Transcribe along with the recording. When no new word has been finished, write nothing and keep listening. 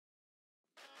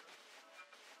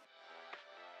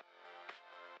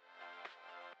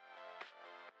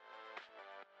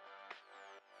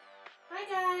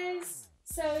guys!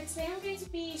 So today I'm going to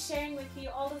be sharing with you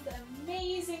all of the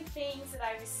amazing things that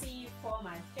I received for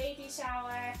my baby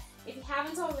shower. If you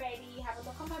haven't already, have a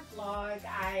look on my blog.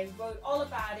 I wrote all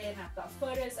about it and I've got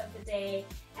photos of the day,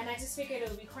 and I just figured it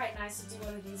would be quite nice to do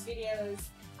one of these videos.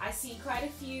 I see quite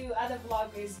a few other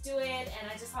vloggers do it,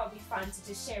 and I just thought it would be fun to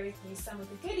just share with you some of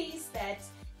the goodies that,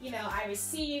 you know, I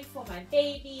received for my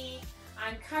baby.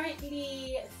 I'm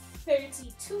currently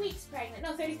 32 weeks pregnant,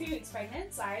 no, 33 weeks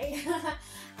pregnant, sorry.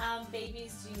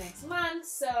 Baby's due next month,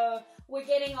 so we're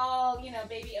getting all, you know,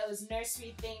 baby O's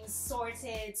nursery things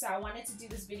sorted. So I wanted to do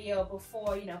this video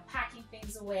before, you know, packing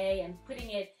things away and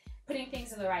putting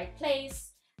things in the right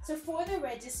place. So for the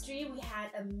registry, we had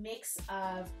a mix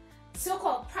of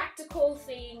so-called practical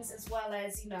things as well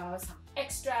as, you know, some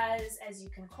extras, as you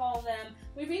can call them.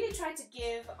 We really tried to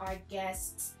give our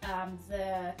guests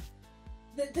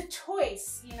the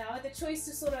choice, you know, the choice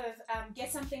to sort of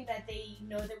get something that they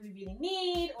know that we really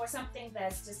need, or something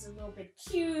that's just a little bit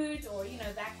cute, or, you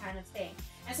know, that kind of thing.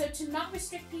 And so to not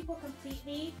restrict people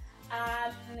completely,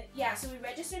 yeah, so we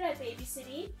registered at Baby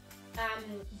City,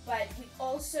 but we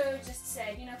also just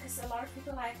said, you know, because a lot of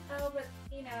people are like, oh, but,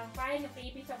 you know, buying a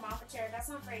baby thermometer, that's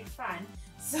not very fun.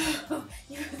 So,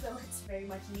 even though it's very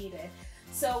much needed.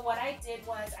 So what I did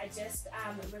was I just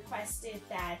requested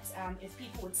that if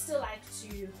people would still like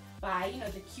to buy, you know,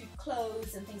 the cute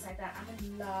clothes and things like that. I'm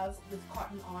in love with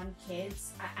Cotton On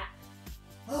Kids.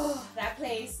 Oh, that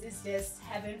place is just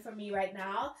heaven for me right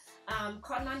now.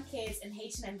 Cotton On Kids and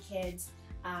H&M Kids,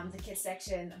 the kids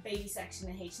section, baby section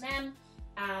in H&M.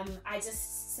 I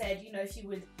just said, you know, if you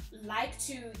would like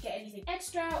to get anything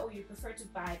extra, or you prefer to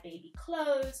buy baby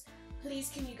clothes,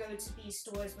 please can you go to these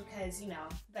stores, because, you know,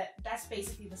 that's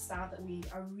basically the style that we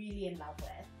are really in love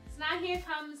with. So now here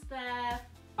comes the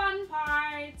fun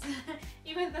part.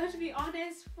 Even though, to be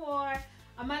honest, for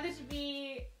a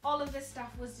mother-to-be, all of this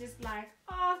stuff was just like,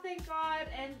 oh, thank God,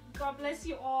 and God bless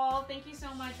you all. Thank you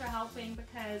so much for helping,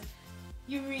 because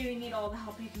you really need all the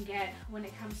help you can get when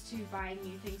it comes to buying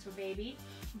new things for baby.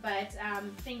 But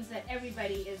things that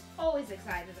everybody is always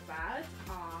excited about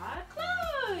are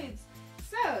clothes.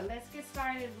 So let's get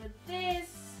started with this.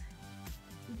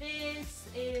 This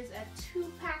is a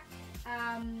 2-pack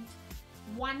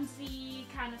onesie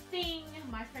kind of thing.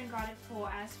 My friend got it for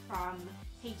us from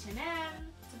H&M.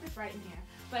 It's a bit bright in here,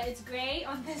 but it's gray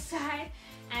on this side,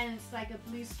 and it's like a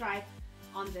blue stripe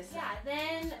on this side. Yeah,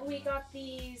 then we got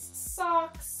these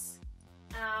socks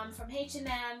from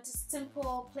H&M, just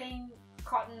simple plain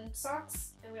cotton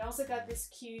socks. And we also got this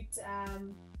cute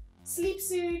sleep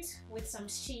suit with some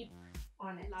sheep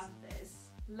on it. Love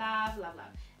this. Love, love,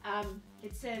 love.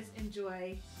 It says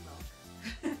enjoy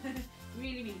milk.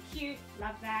 Really, really cute.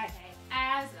 Love that.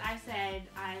 As I said,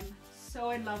 I'm so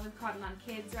in love with Cotton On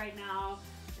Kids right now.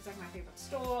 It's like my favorite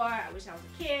store. I wish I was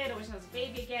a kid. I wish I was a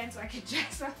baby again so I could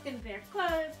dress up in their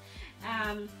clothes.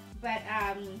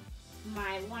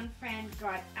 My one friend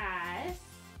got us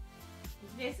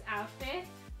this outfit.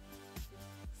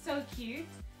 So cute.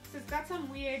 So it's got some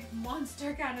weird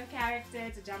monster kind of character.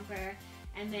 It's a jumper.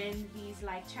 And then these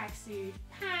like tracksuit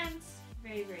pants.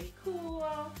 Very, very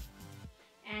cool.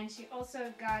 And she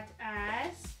also got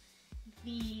us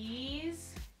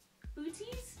these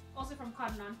booties. Also from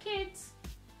Cotton On Kids.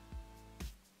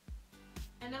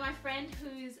 And then my friend,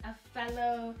 who's a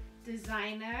fellow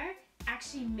designer,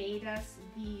 actually made us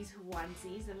these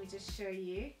onesies. Let me just show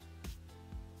you.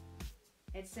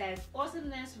 It says,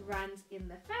 awesomeness runs in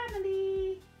the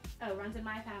family. Oh, runs in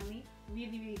my family.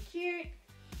 Really, really cute.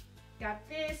 Got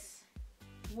this,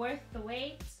 worth the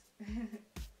wait.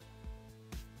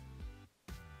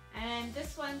 And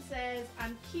this one says,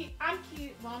 I'm cute,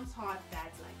 mom's hot,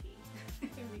 dad's lucky.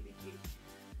 Really cute.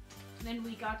 And then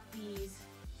we got these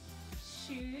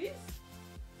shoes.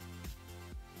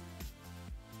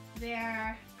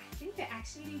 I think they're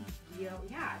actually real,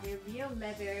 yeah, they're real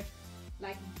leather,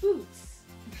 like boots.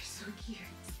 They're so cute.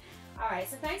 Alright,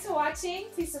 so thanks for watching.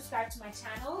 Please subscribe to my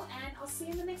channel, and I'll see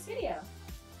you in the next video.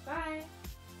 Bye.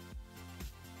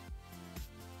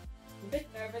 I'm a bit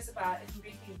nervous about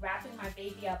really wrapping my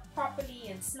baby up properly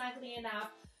and snugly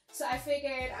enough. So I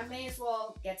figured I may as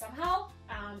well get some help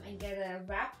and get a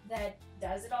wrap that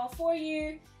does it all for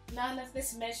you. None of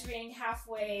this measuring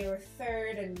halfway or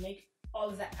third and make all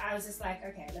of that. I was just like,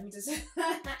 okay, let me just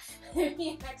let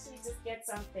me actually just get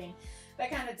something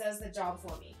that kind of does the job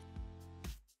for me.